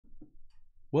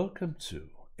Welcome to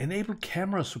Enable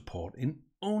Camera Support in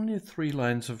only 3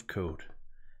 lines of code.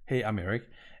 Hey, I'm Erik,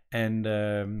 and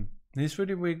in this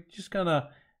video we're just gonna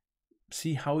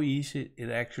see how easy it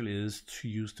actually is to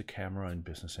use the camera in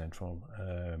Business Central.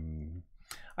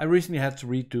 I recently had to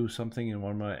redo something in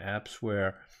one of my apps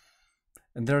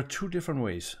and there are 2 different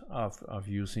ways of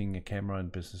using a camera in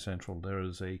Business Central. There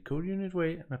is a code unit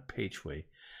way and a page way.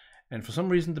 And for some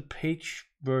reason the page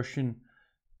version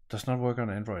does not work on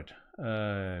Android.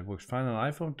 It works fine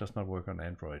on iPhone, does not work on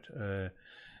Android.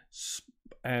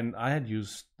 And I had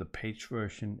used the page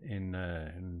version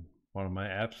in one of my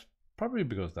apps, probably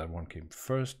because that one came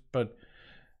first, but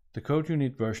the code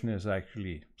unit version is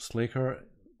actually slicker,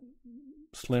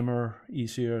 slimmer,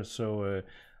 easier. So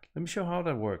let me show how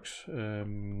that works.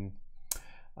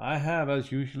 I have,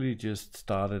 as usually, just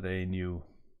started a new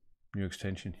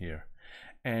extension here.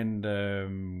 And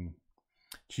to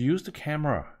use the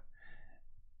camera,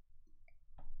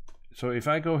 so if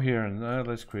I go here and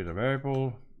let's create a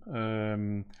variable,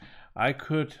 I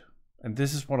could, and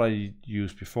this is what I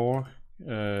used before,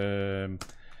 there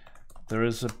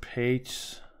is a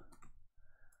page,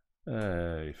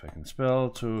 if I can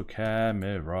spell, to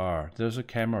camera, there's a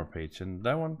camera page, and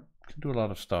that one can do a lot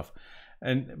of stuff,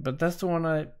 but that's the one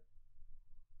I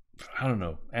don't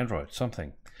know, Android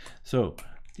something. So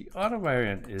the other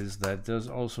variant is that there's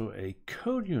also a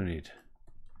code unit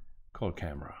called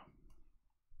camera.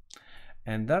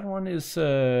 And that one is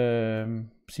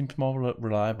seems more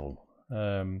reliable.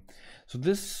 So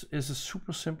this is a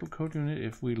super simple code unit.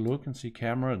 If we look and see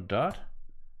camera dot,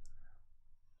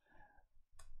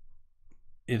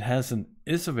 it has an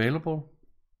is available,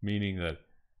 meaning that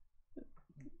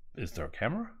is there a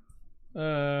camera,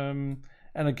 and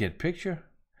a get picture.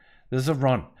 There's a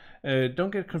run. Don't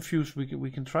get confused.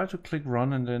 We can try to click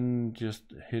run and then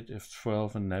just hit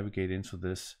F12 and navigate into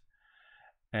this,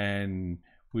 and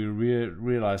we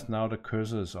realize now the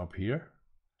cursor is up here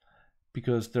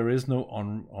because there is no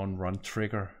on run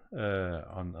trigger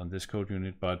on this code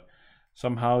unit, but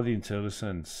somehow the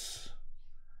IntelliSense,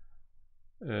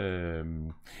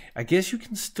 I guess you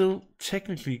can still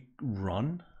technically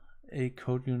run a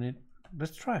code unit.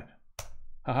 Let's try it.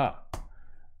 Haha.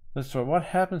 Let's try. What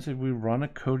happens if we run a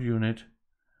code unit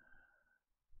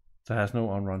that has no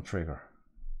on run trigger?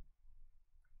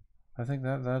 I think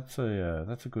that's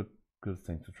a good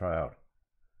thing to try out.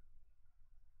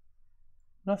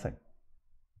 Nothing.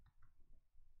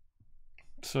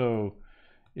 So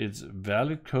it's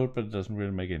valid code, but it doesn't really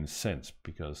make any sense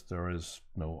because there is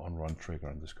no on run trigger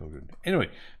on this code unit. Anyway,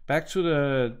 back to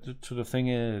the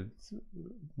thing,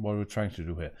 what we're trying to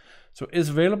do here. So is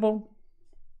available.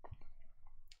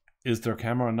 Is there a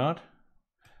camera or not?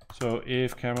 So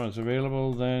if camera is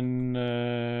available, then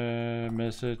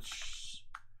message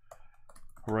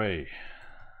gray.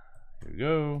 Here we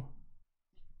go.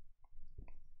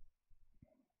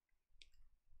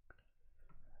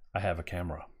 I have a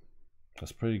camera.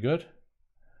 That's pretty good.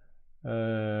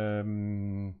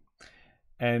 And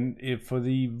if for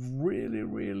the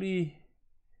really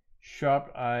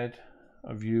sharp-eyed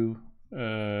of you,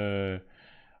 I'm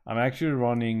actually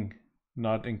running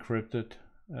not encrypted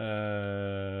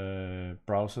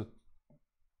browser,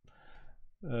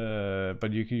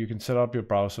 but you can set up your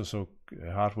browser so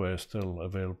hardware is still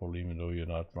available even though you're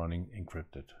not running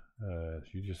encrypted.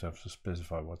 You just have to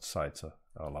specify what sites are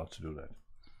allowed to do that.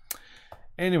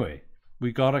 Anyway,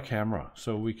 we got a camera,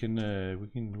 so we can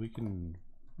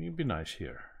be nice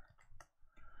here.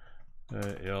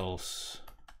 Else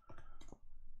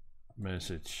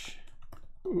message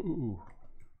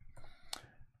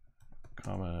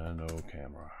comma no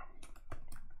camera.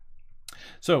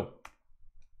 So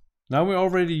now we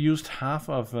already used half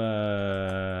of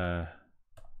the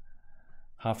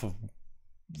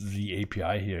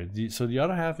API here. So the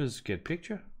other half is get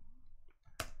picture.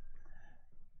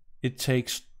 It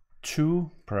takes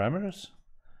 2 parameters,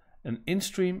 an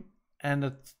in-stream and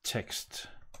a text.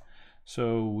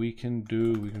 So we can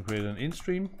create an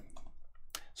in-stream.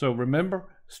 So remember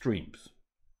streams.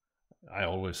 I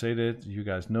always say that, you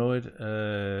guys know it,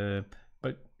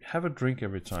 but have a drink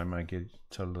every time I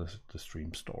tell the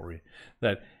stream story.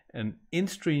 That an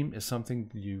in-stream is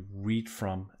something you read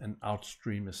from, and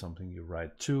out-stream is something you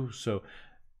write to. So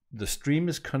the stream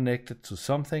is connected to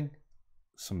something,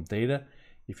 some data.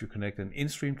 If you connect an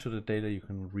in-stream to the data, you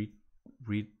can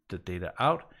read the data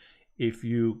out. If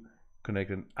you connect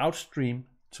an out-stream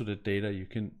to the data, you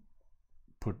can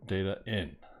put data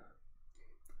in.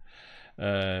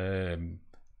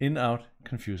 In, out,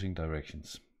 confusing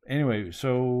directions. Anyway,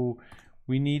 so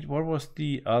we need, what was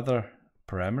the other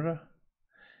parameter?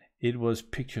 It was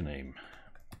picture name.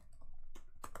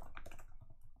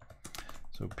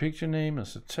 So picture name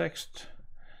as a text.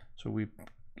 So we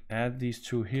add these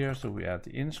two here. So we add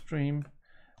the in-stream,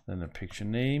 then the picture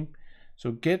name.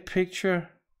 So get picture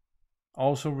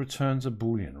also returns a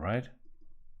Boolean, right?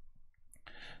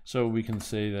 So we can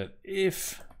say that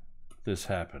if this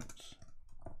happens,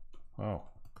 oh,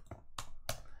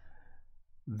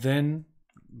 then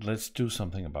let's do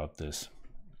something about this.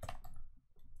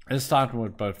 Let's start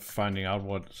with by finding out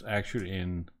what's actually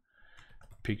in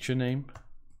picture name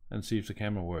and see if the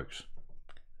camera works.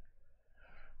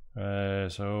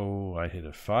 So I hit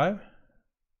F5.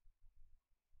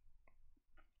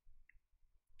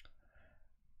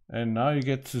 And now you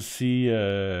get to see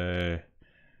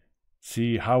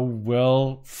how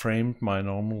well framed my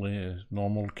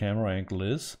normal camera angle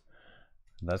is.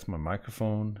 That's my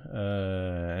microphone,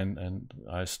 and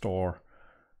I store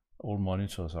all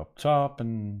monitors up top,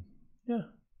 and yeah.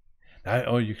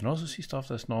 Oh, you can also see stuff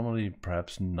that's normally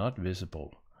perhaps not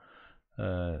visible.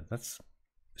 That's a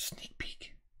sneak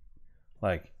peek.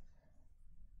 Like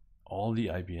all the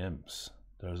IBMs.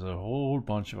 There's a whole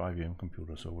bunch of IBM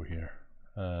computers over here.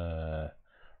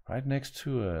 Right next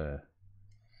to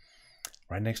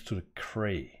the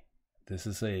Cray. This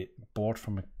is a board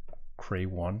from a Cray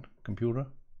 1 computer.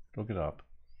 Look it up.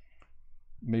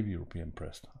 Maybe you'll be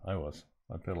impressed. I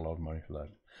paid a lot of money for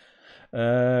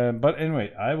that. But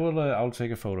anyway, I'll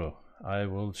take a photo. I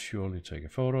will surely take a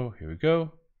photo. Here we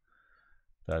go.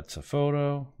 That's a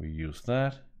photo. We use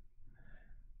that.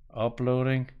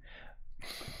 Uploading.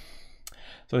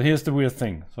 So here's the weird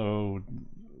thing. So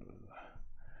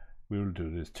we will do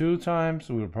this 2 times.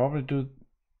 We'll probably do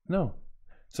no.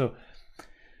 So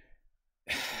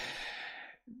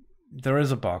there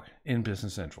is a bug in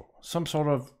Business Central, some sort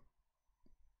of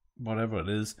whatever it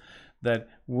is, that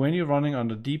when you're running on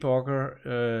the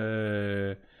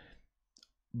debugger,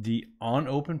 the on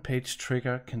open page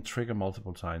trigger can trigger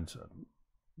multiple times.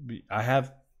 I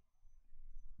have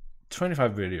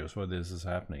 25 videos where this is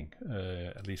happening,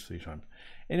 at least 3 times.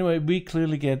 Anyway, we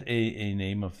clearly get a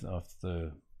name of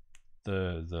the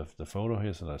photo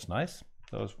here, so that's nice.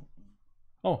 That was,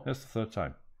 oh, that's the 3rd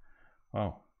time.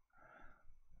 Wow.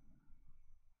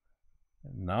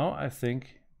 Now I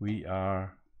think we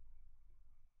are,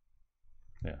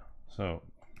 yeah, so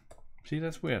see,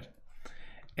 that's weird.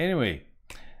 Anyway,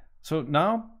 so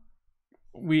now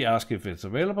we ask if it's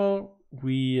available.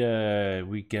 We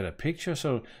get a picture.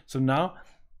 So now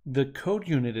the code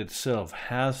unit itself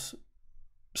has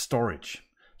storage.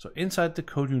 So inside the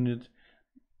code unit,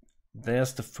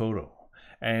 there's the photo,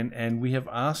 and we have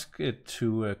asked it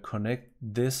to connect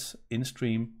this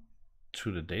in-stream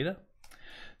to the data.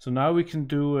 So now we can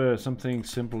do something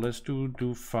simple. Let's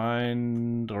do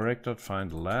find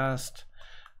direct.find last.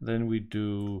 Then we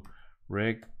do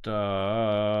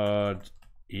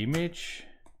rec.image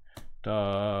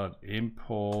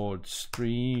import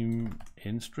stream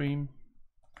in-stream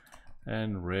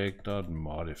and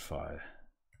rec.modify.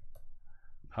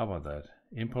 How about that?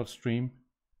 Import stream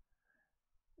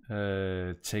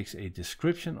takes a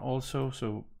description also.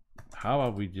 So how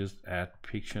about we just add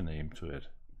picture name to it?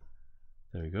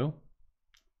 There we go.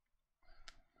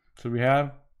 So we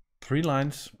have 3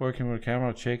 lines working with the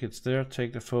camera. Check it's there,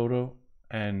 take the photo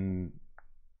and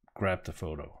grab the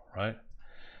photo, right?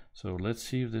 So let's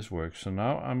see if this works. So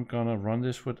now I'm gonna run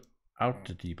this without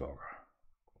the debugger.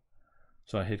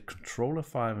 So I hit Control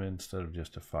F5 instead of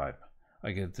just F5.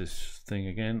 I get this thing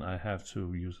again. I have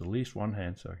to use at least one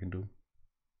hand so I can do.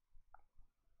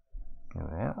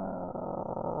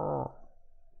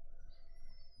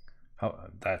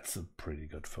 That's a pretty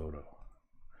good photo.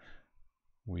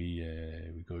 We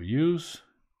go use,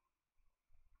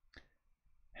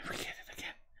 and we get it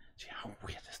again. See how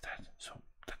weird is that? So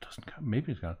that doesn't count.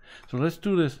 Maybe it's gone. So let's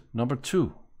do this number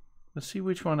 2. Let's see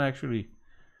which one actually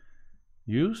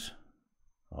use.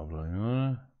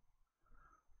 And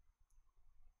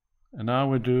now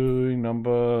we're doing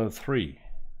number 3.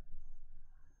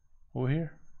 Over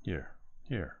here,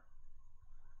 here.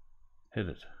 Hit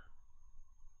it.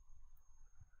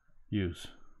 Use.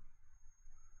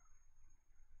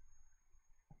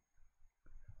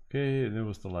 Okay, there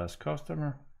was the last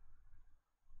customer.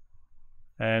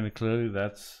 And clearly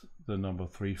that's the number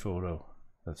 3 photo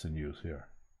that's in use here.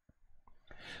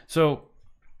 So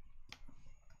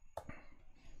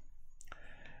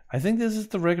I think this is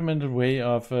the recommended way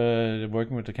of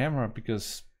working with the camera,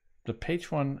 because the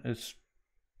page one is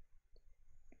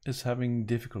having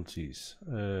difficulties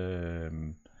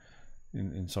in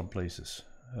some places.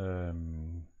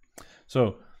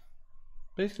 So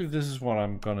basically this is what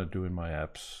I'm gonna do in my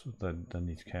apps that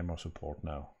need camera support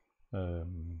now.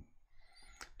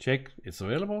 Check it's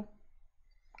available,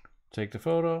 take the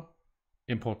photo,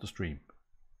 import the stream.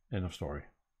 End of story.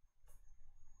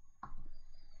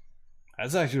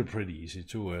 That's actually pretty easy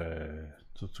to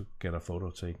get a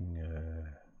photo taken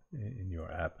in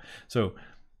your app. So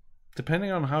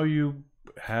depending on how you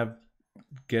have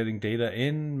getting data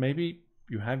in, maybe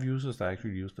you have users that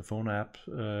actually use the phone app,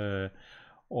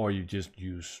 or you just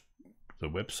use the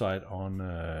website on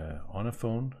a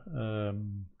phone,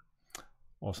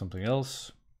 or something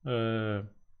else.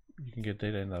 You can get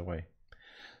data in that way.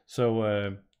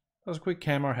 So that's a quick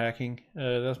camera hacking.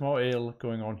 There's more AL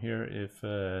going on here if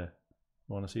you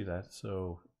want to see that.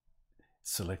 So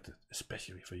it's selected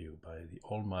especially for you by the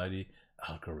almighty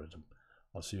algorithm.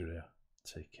 I'll see you there.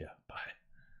 Take care. Bye.